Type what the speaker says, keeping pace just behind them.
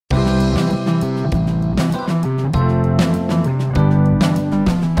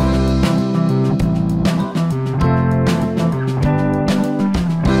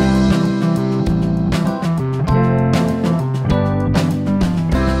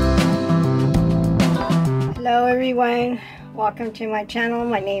everyone, welcome to my channel.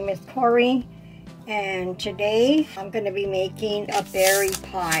 My name is Corey, and today I'm going to be making a berry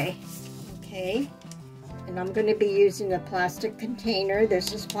pie. Okay, and I'm going to be using a plastic container.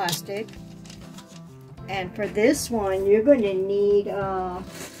 This is plastic, and for this one you're going to need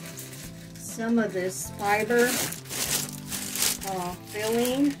some of this fiber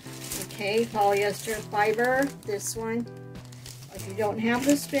filling. Okay, polyester fiber, this one. If you don't have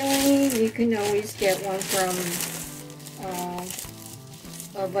this filling, you can always get one from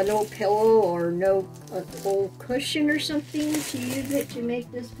of an old pillow or an old cushion or something to use it to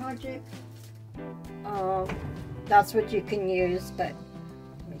make this project. That's what you can use, but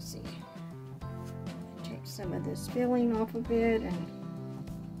let me see. Take some of this filling off of it, and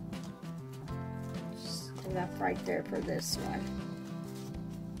just enough right there for this one.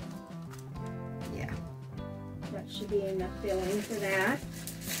 Yeah. That should be enough filling for that.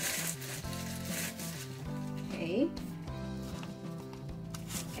 Okay.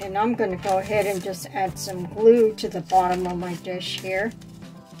 And I'm going to go ahead and just add some glue to the bottom of my dish here.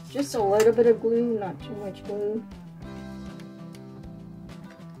 Just a little bit of glue, not too much glue.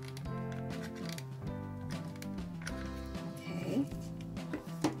 Okay.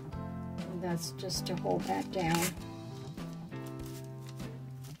 And that's just to hold that down.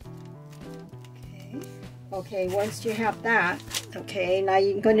 Okay, once you have that, okay, now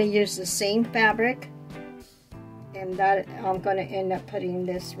you're going to use the same fabric, and that I'm going to end up putting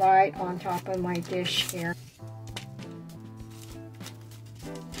this right on top of my dish here.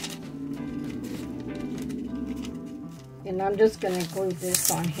 And I'm just going to glue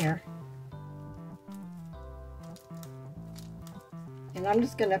this on here. And I'm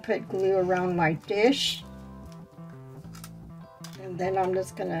just going to put glue around my dish, and then I'm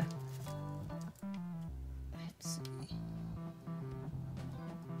just going to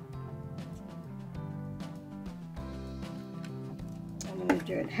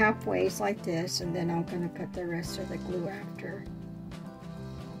do it halfway like this, and then I'm going to put the rest of the glue after.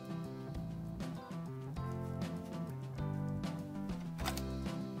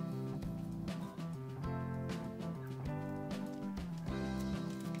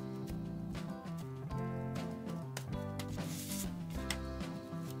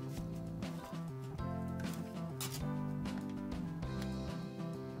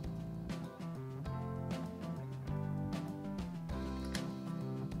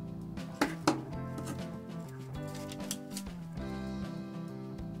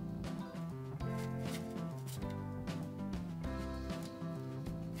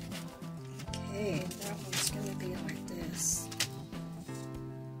 Okay, that one's going to be like this.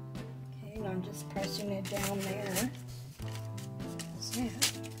 Okay, and I'm just pressing it down there. That's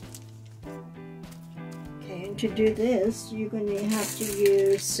it. Okay, and to do this, you're going to have to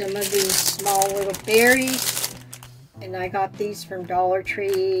use some of these small little berries. And I got these from Dollar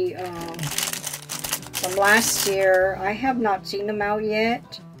Tree from last year. I have not seen them out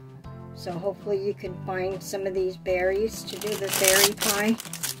yet. So hopefully you can find some of these berries to do the berry pie.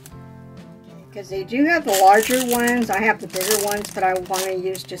 Because they do have the larger ones. I have the bigger ones, but I want to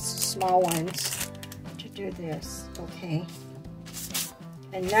use just the small ones to do this. Okay.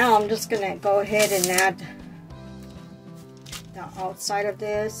 And now I'm just going to go ahead and add the outside of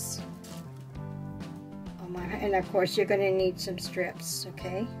this. And of course you're going to need some strips.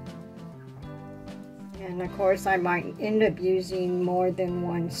 Okay. And of course I might end up using more than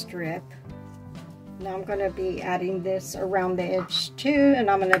one strip. Now I'm going to be adding this around the edge too, and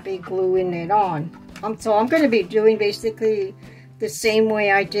I'm going to be gluing it on. So I'm going to be doing basically the same way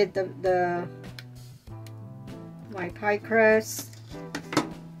I did my pie crust.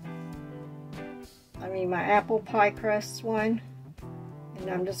 My apple pie crust one. And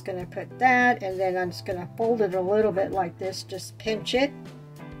I'm just going to put that, and then I'm just going to fold it a little bit like this, just pinch it.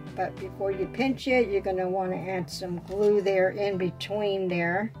 But before you pinch it, you're going to want to add some glue there in between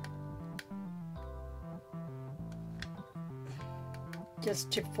there.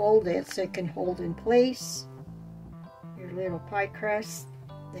 Just to fold it so it can hold in place your little pie crust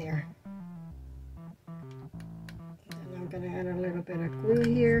there. And I'm going to add a little bit of glue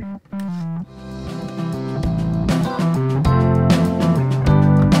here.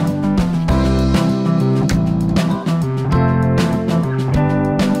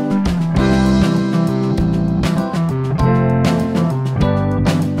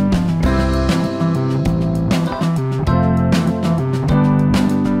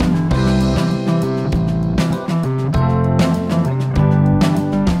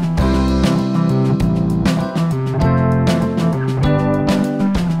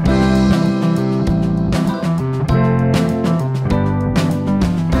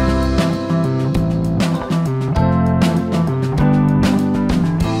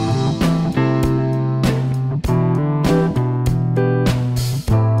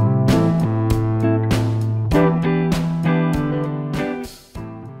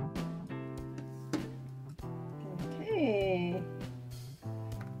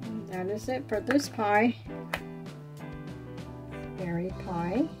 is it for this pie? Berry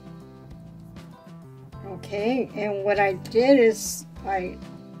pie. Okay, and what I did is I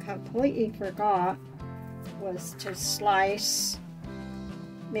completely forgot was to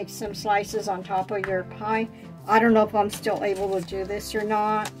make some slices on top of your pie. I don't know if I'm still able to do this or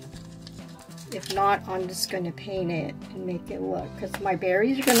not. If not, I'm just going to paint it and make it look, because my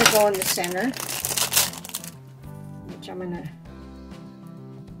berries are going to go in the center, which I'm going to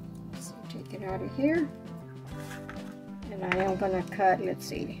take it out of here. And I am going to cut, let's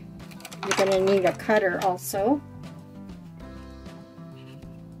see, you're going to need a cutter also.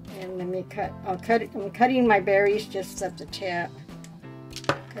 And let me cut, I'm cutting my berries just at the tip.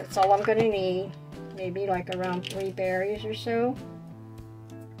 That's all I'm going to need. Maybe like around 3 berries or so.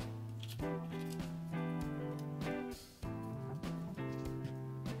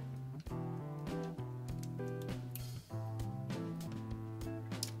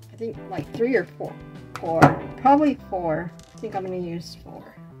 I think like 3 or 4. Probably 4. I think I'm going to use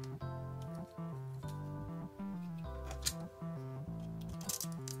 4.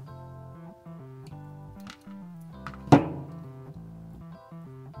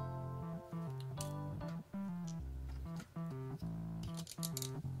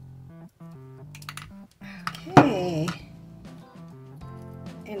 Okay,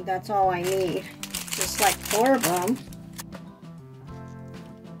 and that's all I need, just like 4 of them.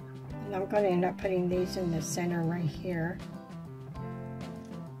 And I'm going to end up putting these in the center right here.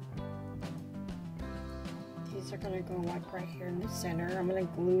 These are going to go like right here in the center. I'm going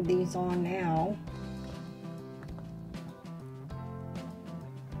to glue these on now.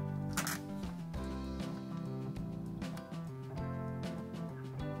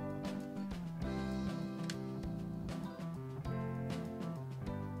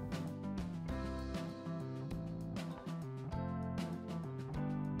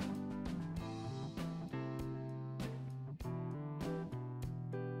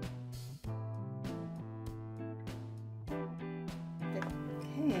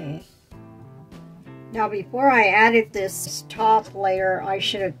 Okay. Now before I added this top layer, I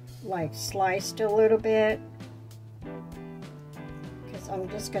should have like sliced a little bit, because I'm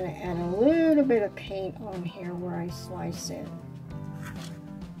just going to add a little bit of paint on here where I slice it.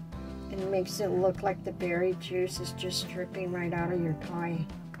 It makes it look like the berry juice is just dripping right out of your pie.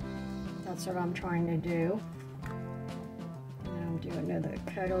 That's what I'm trying to do. And I'll do another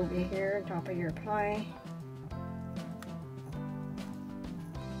cut over here on top of your pie.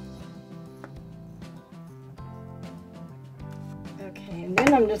 Okay, and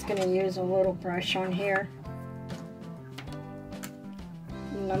then I'm just going to use a little brush on here.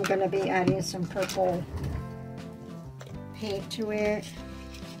 And I'm going to be adding some purple paint to it.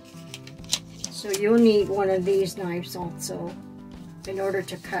 So you'll need one of these knives also in order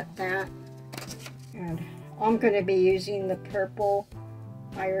to cut that. And I'm going to be using the purple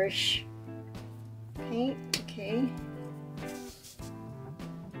Irish paint. Okay.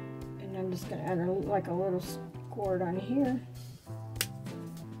 And I'm just going to add like a little squirt on here.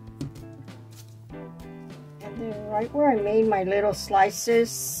 And then right where I made my little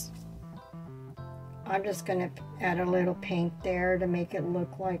slices, I'm just going to add a little paint there to make it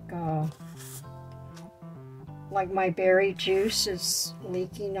look like my berry juice is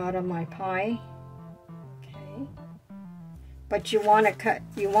leaking out of my pie. Okay. But you want to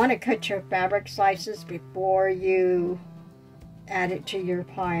cut your fabric slices before you add it to your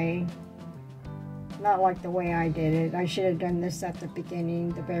pie. Not like the way I did it. I should have done this at the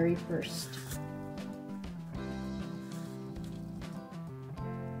beginning, the very first.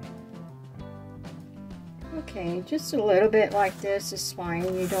 Okay, just a little bit like this is fine.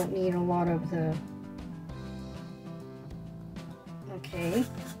 You don't need a lot of the... Okay,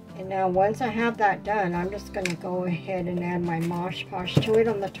 and now once I have that done, I'm just going to go ahead and add my Mosh Posh to it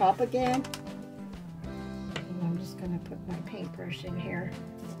on the top again. And I'm just going to put my paintbrush in here.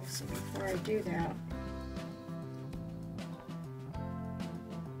 So before I do that,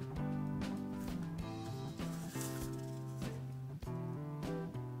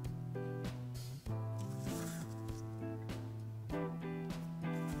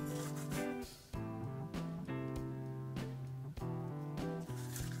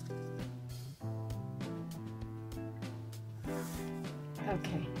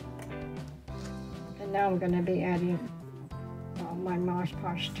 okay, and now I'm going to be adding my Mosh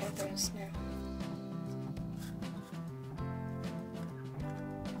Posh to this now.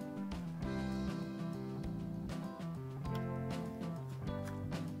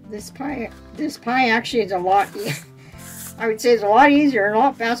 This pie actually is a lot, I would say it's a lot easier and a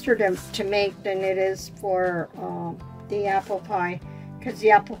lot faster to make than it is for the apple pie. because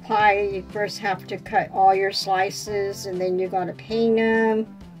the apple pie, you first have to cut all your slices, and then you got to paint them.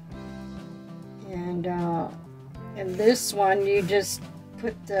 And this one, you just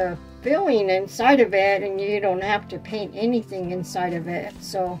put the filling inside of it, and you don't have to paint anything inside of it.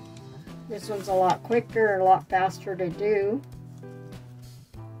 So this one's a lot quicker, a lot faster to do.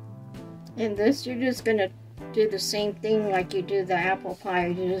 And this, you're just going to do the same thing like you do the apple pie.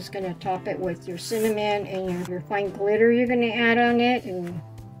 You're just going to top it with your cinnamon and your fine glitter you're going to add on it, and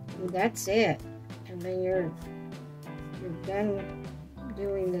that's it. And then you're done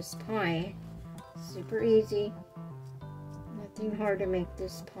doing this pie. Super easy. Nothing hard to make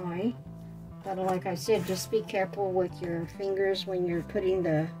this pie. But like I said, just be careful with your fingers when you're putting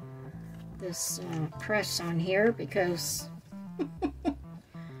this crust on here, because you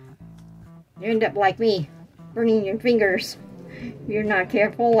end up like me, burning your fingers. You're not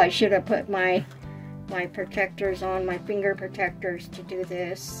careful. I should have put my protectors on, my finger protectors, to do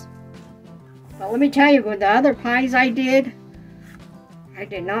this. But let me tell you, with the other pies I did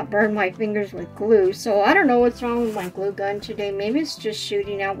not burn my fingers with glue. So I don't know what's wrong with my glue gun today. Maybe it's just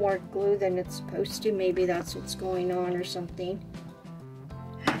shooting out more glue than it's supposed to. Maybe that's what's going on or something.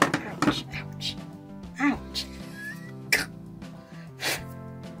 Ouch, ouch, ouch.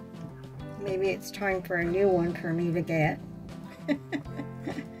 Maybe it's time for a new one for me to get.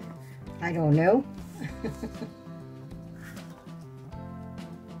 I don't know.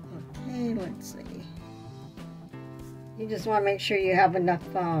 Okay, let's see. You just want to make sure you have enough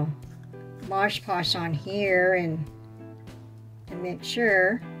Mosh Posh on here, and to make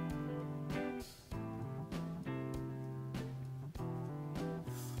sure.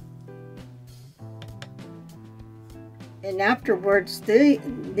 And afterwards,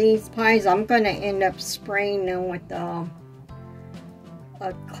 these pies, I'm going to end up spraying them with a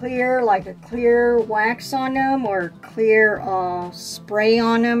clear wax on them, or clear spray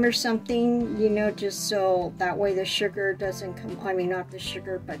on them or something, you know, just so that way the sugar doesn't come, I mean not the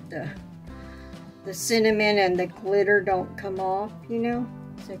sugar, but the cinnamon and the glitter don't come off, you know,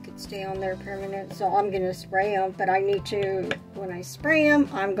 so it could stay on there permanent. So I'm going to spray them, but I need to, when I spray them,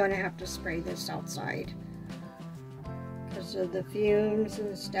 I'm going to have to spray this outside. Because of the fumes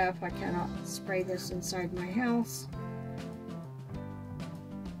and stuff, I cannot spray this inside my house.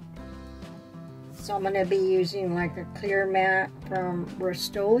 So I'm going to be using like a clear mat from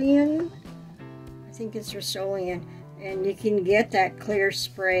Rust-Oleum. I think it's Rust-Oleum. And you can get that clear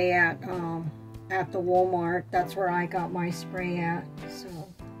spray at the Walmart. That's where I got my spray at. So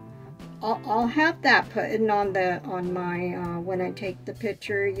I'll have that put in on my when I take the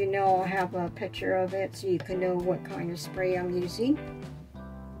picture, you know, I'll have a picture of it so you can know what kind of spray I'm using.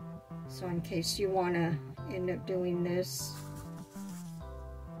 So in case you want to end up doing this.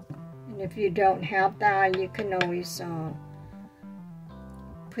 And if you don't have that, you can always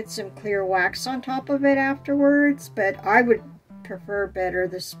put some clear wax on top of it afterwards, but I would prefer better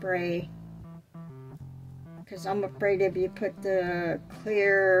the spray, because I'm afraid if you put the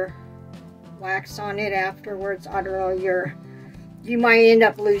clear wax on it afterwards, I don't know, you might end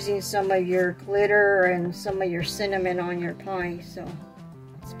up losing some of your glitter and some of your cinnamon on your pie, so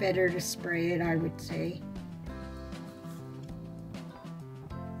it's better to spray it, I would say.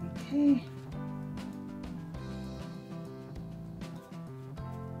 Okay.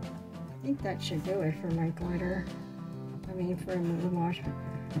 I think that should do it for my glitter. I mean, for the wash.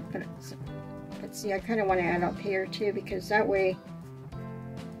 But see, I kind of want to add up here too, because that way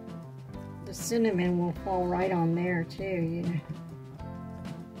the cinnamon will fall right on there too, you know.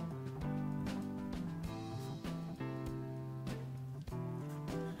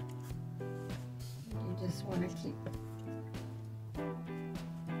 You just want to keep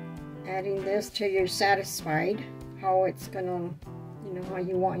adding this till you're satisfied how it's gonna, you know, how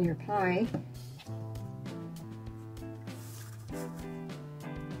you want your pie.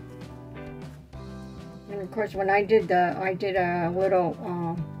 And of course, when I did a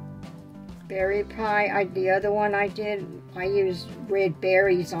little berry pie, the other one I used red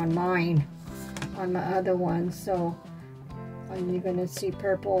berries on mine, on my other one. So you're gonna see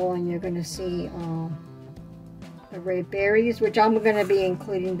purple, and you're gonna see the red berries, which I'm going to be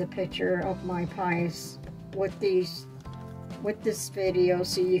including the picture of my pies with this video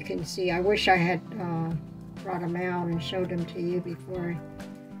so you can see. I wish I had brought them out and showed them to you before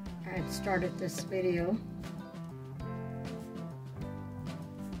I had started this video.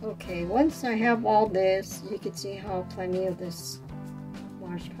 Okay, once I have all this, you can see how plenty of this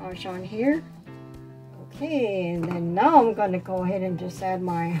Mosh Posh on here. Okay, and then now I'm going to go ahead and just add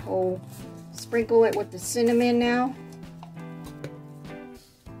my whole, sprinkle it with the cinnamon now.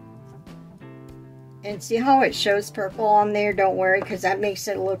 And see how it shows purple on there? Don't worry, because that makes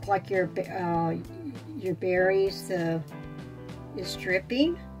it look like your berries is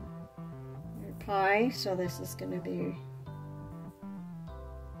dripping. Your pie. So this is going to be...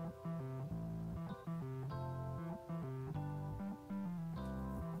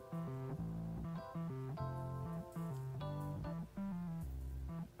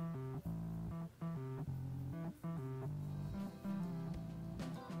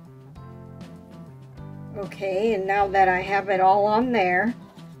 Okay, and now that I have it all on there,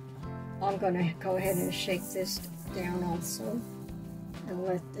 I'm going to go ahead and shake this down also and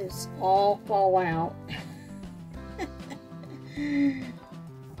let this all fall out.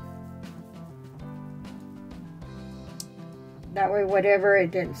 That way, whatever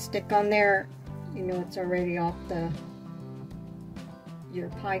it didn't stick on there, you know it's already off your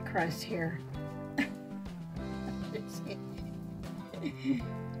pie crust here.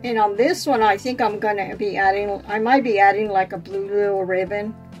 And on this one, I think I'm going to be adding, I might be adding like a blue little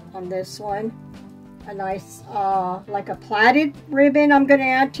ribbon on this one. A nice, like a plaited ribbon I'm going to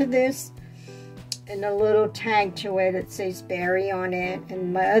add to this. And a little tag to it that says berry on it.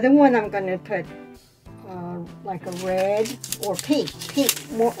 And my other one, I'm going to put like a red or pink,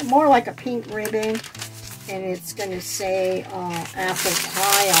 more like a pink ribbon. And it's going to say apple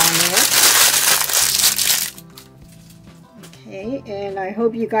pie on it. Okay, and I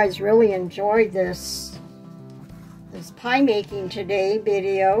hope you guys really enjoyed this pie making today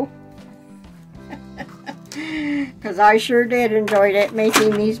video. Because I sure did enjoy it,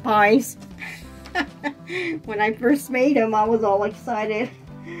 making these pies. When I first made them, I was all excited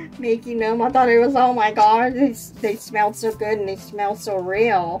making them. I thought it was, oh my god, they smelled so good and they smell so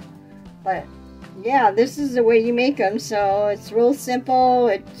real. But yeah, this is the way you make them. So it's real simple.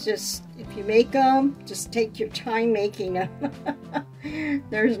 It's just, if you make them, just take your time making them.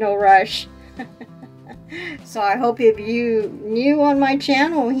 There's no rush. So I hope if you new on my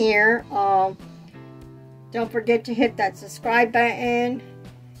channel here, don't forget to hit that subscribe button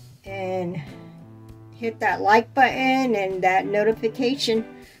and hit that like button and that notification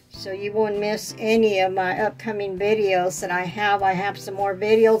so you won't miss any of my upcoming videos that I have. I have some more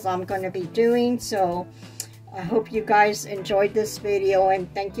videos I'm going to be doing, so I hope you guys enjoyed this video,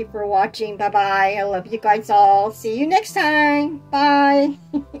 and thank you for watching. Bye bye. I love you guys all. See you next time. Bye.